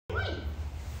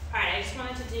Alright, I just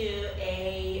wanted to do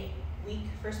a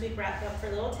first week wrap up for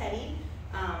little Teddy.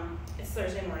 It's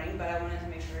Thursday morning, but I wanted to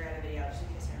make sure I got a video just in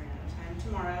case I ran out of time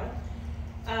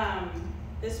tomorrow.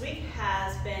 This week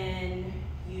has been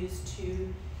used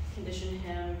to condition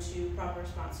him to proper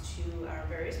response to our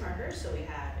various markers. So we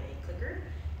have a clicker,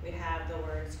 we have the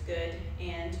words good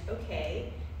and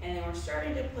okay, and then we're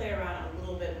starting to play around a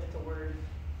little bit with the word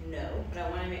no, but I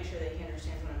want to make sure that he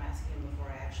understands what I'm asking him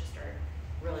before I actually start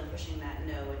really pushing that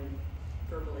no and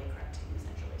verbally correcting him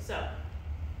essentially. So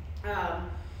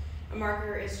a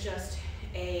marker is just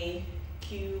a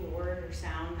cue, word, or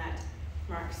sound that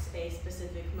marks a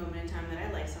specific moment in time that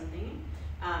I like something.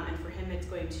 And for him, it's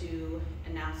going to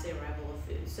announce the arrival of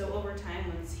food. So over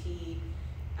time, once he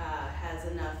has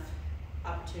enough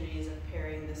opportunities of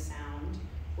pairing the sound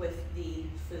with the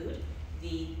food,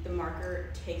 the marker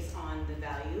takes on the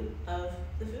value of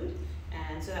the food.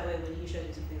 And so that way, when he shows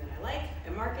me something that I like,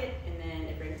 I mark it, and then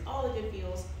it brings all the good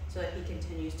feels so that he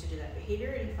continues to do that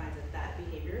behavior, and he finds that that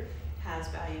behavior has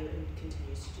value and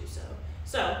continues to do so.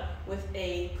 So with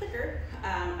a clicker,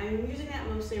 I'm using that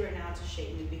mostly right now to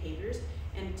shape new behaviors.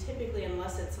 And typically,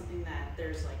 unless it's something that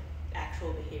there's like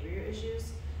actual behavioral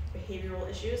issues,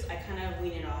 I kind of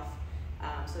wean it off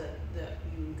so that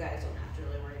you guys don't have to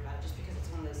really worry about it, just because it's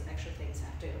one of those extra things to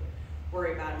have to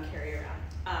worry about and carry around.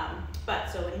 But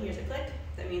so when he hears a click,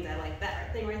 that means I like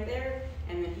that thing right there,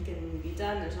 and then he can be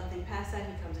done. There's nothing past that.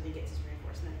 He comes and he gets his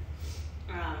reinforcement.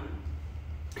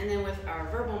 And then with our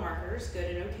verbal markers,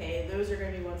 good and okay, those are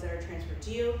going to be ones that are transferred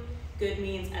to you. Good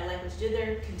means I like what you did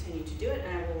there, continue to do it,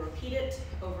 and I will repeat it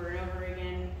over and over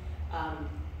again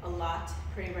a lot,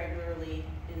 pretty regularly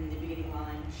in the beginning while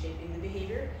I'm shaping the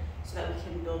behavior so that we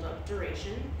can build up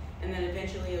duration. And then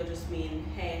eventually it'll just mean,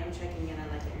 hey, I'm checking in, I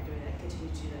like that you're doing that,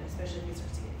 continue to do that, especially if he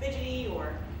starts to get fidgety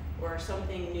or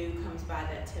something new comes by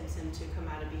that tempts him to come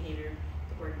out of behavior.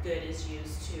 The word good is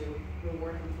used to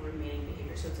reward him for remaining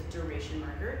behavior, so it's a duration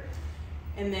marker.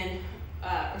 And then,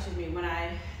 when I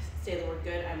say the word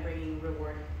good, I'm bringing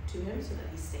reward to him so that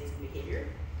he stays in behavior.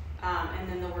 And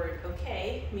then the word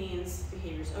okay means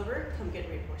behavior's over, come get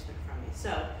reinforcement from me.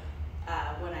 So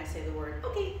when I say the word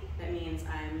okay, that means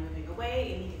I'm moving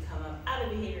away and he can come up out of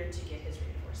behavior to get his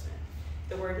reinforcement.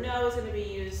 The word no is going to be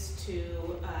used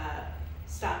to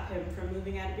stop him from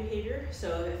moving out of behavior.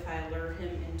 So if I lure him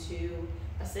into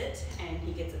a sit and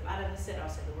he gets up out of the sit, I'll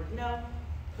say the word no,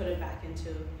 put him back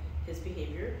into his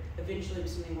behavior. Eventually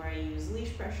with something where I use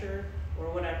leash pressure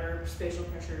or whatever, spatial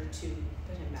pressure to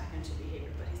put him back into behavior.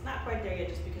 But he's not quite there yet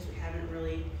just because we haven't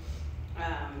really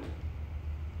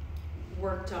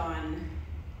worked on,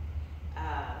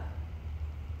 I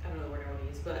don't know the word I want to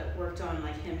use, but worked on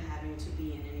like him having to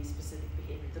be in any specific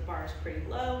behavior. The bar is pretty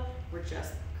low. We're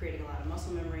just creating a lot of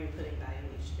muscle memory and putting value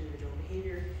in each individual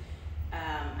behavior.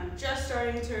 I'm just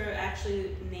starting to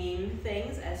actually name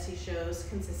things as he shows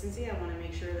consistency. I want to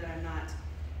make sure that I'm not,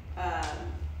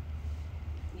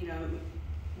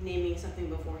 naming something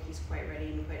before he's quite ready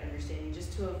and quite understanding,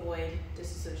 just to avoid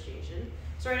disassociation.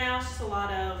 So right now it's just a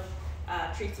lot of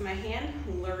treats in my hand,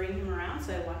 luring him around.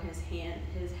 So I want his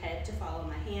head to follow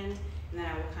my hand, and then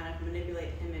I will kind of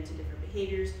manipulate him into different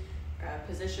behaviors,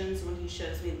 positions. When he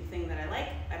shows me the thing that I like,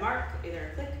 I mark either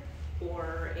a click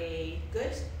or a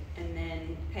good, and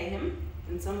then pay him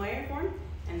in some way or form,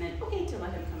 and then okay to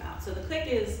let him come out. So the click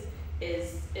is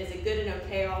a good and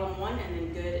okay all in one, and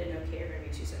then good and okay are going to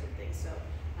be two separate things. So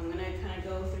I'm going to kind of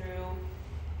go through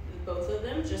both of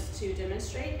them just to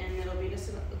demonstrate, and it'll be just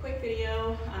a quick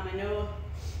video. I know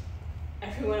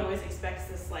everyone always expects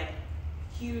this like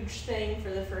huge thing for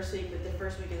the first week, but the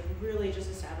first week is really just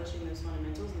establishing those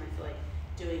fundamentals, and I feel like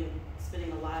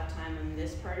spending a lot of time on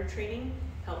this part of training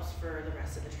helps for the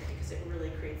rest of the training because it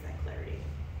really creates that clarity.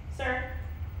 Sir?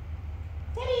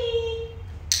 Teddy!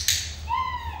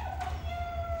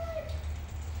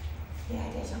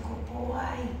 Yeah, that's a good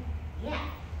boy. Yeah.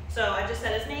 So I just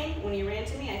said his name. When he ran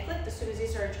to me, I clicked as soon as he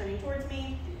started turning towards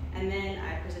me, and then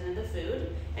I presented the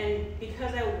food. And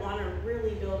because I want to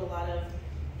really build a lot of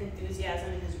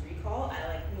enthusiasm in his recall, I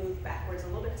like move backwards a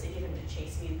little bit to get him to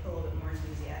chase me and put a little bit more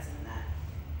enthusiasm in that.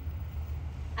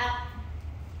 Out.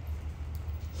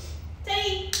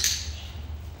 Teddy!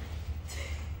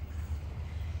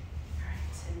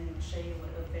 Alright, and then I'll show you what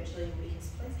eventually will be his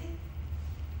place.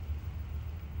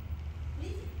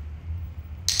 Hey.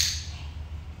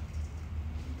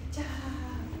 Good job.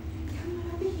 Come on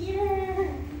over here.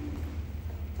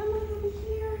 Come on over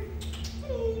here.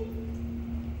 Hey.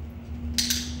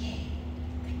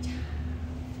 Good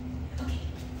job. Okay.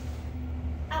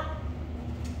 Out.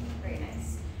 Very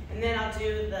nice. And then I'll do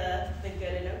the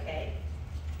good and okay.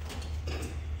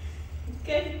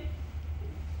 Good.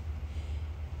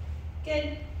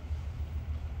 Good.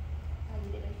 How do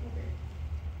you get my finger?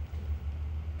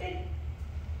 Good.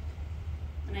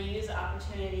 And I use the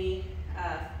opportunity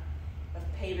of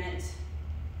payment.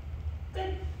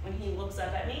 Good. When he looks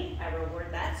up at me, I reward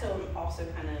that. So I'm also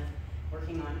kind of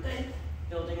working on good,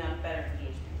 building up better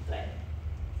engagement. Good.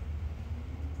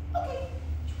 Okay.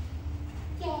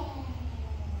 Yay.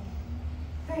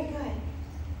 Very good.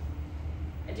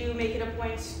 I do make it a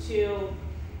point to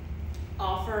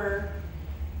offer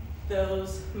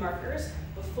those markers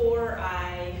before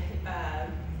I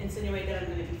insinuate that I'm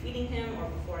going to be feeding him or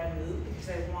before I move, because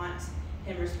I want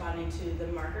him responding to the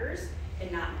markers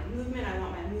and not my movement. I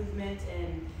want my movement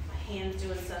and my hands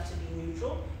doing stuff to be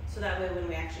neutral, so that way when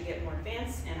we actually get more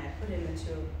advanced and I put him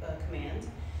into a command,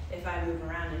 if I move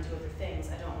around and do other things,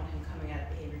 I don't want him coming out of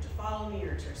behavior to follow me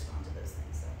or to respond to those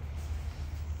things. So,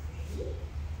 ready?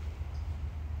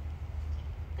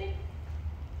 Good.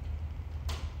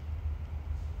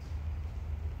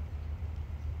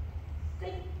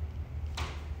 Good.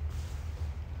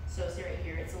 So see right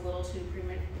here, it's a little too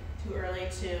early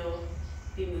to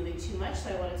be moving too much, so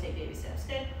I want to take baby steps.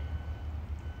 Good.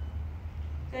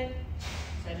 Good.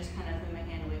 So I just kind of move my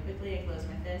hand away quickly, I close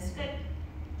my fist. Good.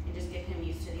 And just get him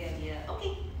used to the idea,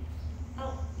 okay.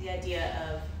 Oh, the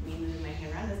idea of me moving my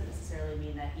hand around doesn't necessarily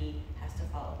mean that he has to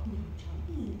follow. No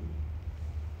jumping.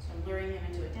 So I'm luring him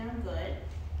into it down. Good.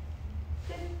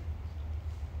 Good.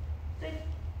 Good.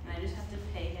 And I just have to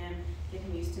pay him, get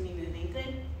him used to me moving.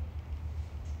 Good.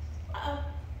 Uh-oh.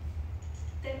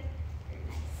 Good. Very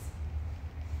nice.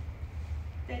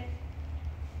 Good.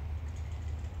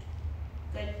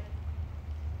 Good.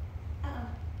 Uh-oh.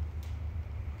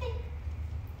 Okay.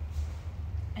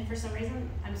 And for some reason,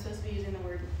 I'm supposed to be using the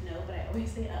word no, but I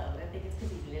always say oh. I think it's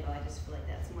because he's little. I just feel like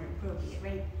that's more appropriate,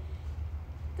 right?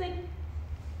 Good.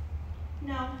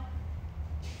 No.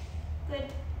 Good.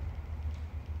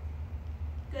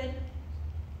 Good.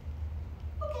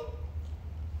 Okay.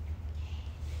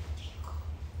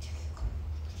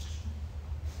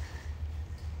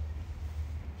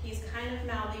 He's kind of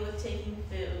mouthy with taking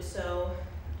food, so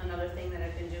another thing that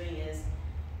I've been doing is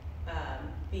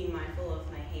being mindful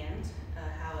of my hand,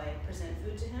 how I present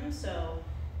food to him. So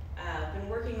I've been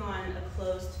working on a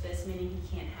closed fist, meaning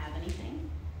he can't have anything.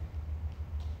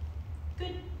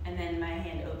 Good. And then my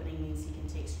hand opening means he can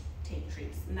take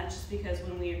treats. And that's just because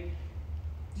when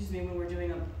we're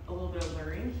doing a little bit of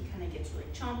luring, he kind of gets really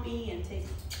chompy and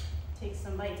takes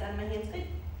some bites out of my hands. Good.